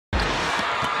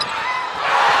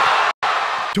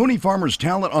Tony Farmer's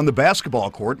talent on the basketball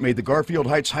court made the Garfield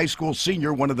Heights High School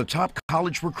senior one of the top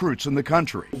college recruits in the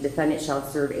country. The defendant shall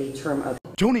serve a term of...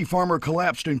 Tony Farmer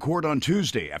collapsed in court on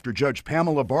Tuesday after Judge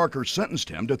Pamela Barker sentenced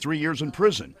him to 3 years in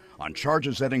prison on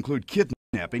charges that include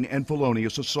kidnapping and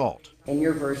felonious assault. And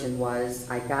your version was,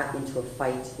 I got into a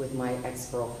fight with my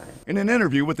ex-girlfriend. In an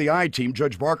interview with the I-Team,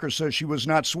 Judge Barker says she was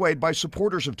not swayed by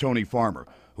supporters of Tony Farmer,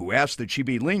 who asked that she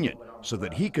be lenient so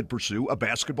that he could pursue a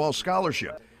basketball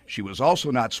scholarship. She was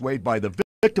also not swayed by the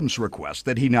victim's request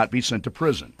that he not be sent to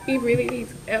prison. He really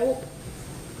needs help.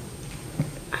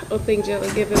 I don't think jail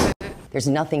will give him that. There's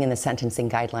nothing in the sentencing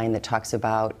guideline that talks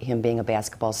about him being a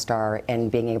basketball star and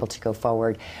being able to go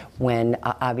forward when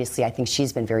obviously I think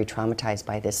she's been very traumatized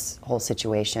by this whole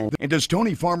situation. And as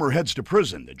Tony Farmer heads to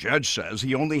prison, the judge says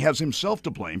he only has himself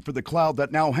to blame for the cloud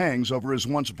that now hangs over his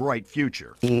once bright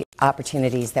future. The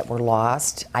opportunities that were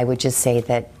lost, I would just say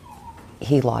that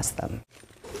he lost them.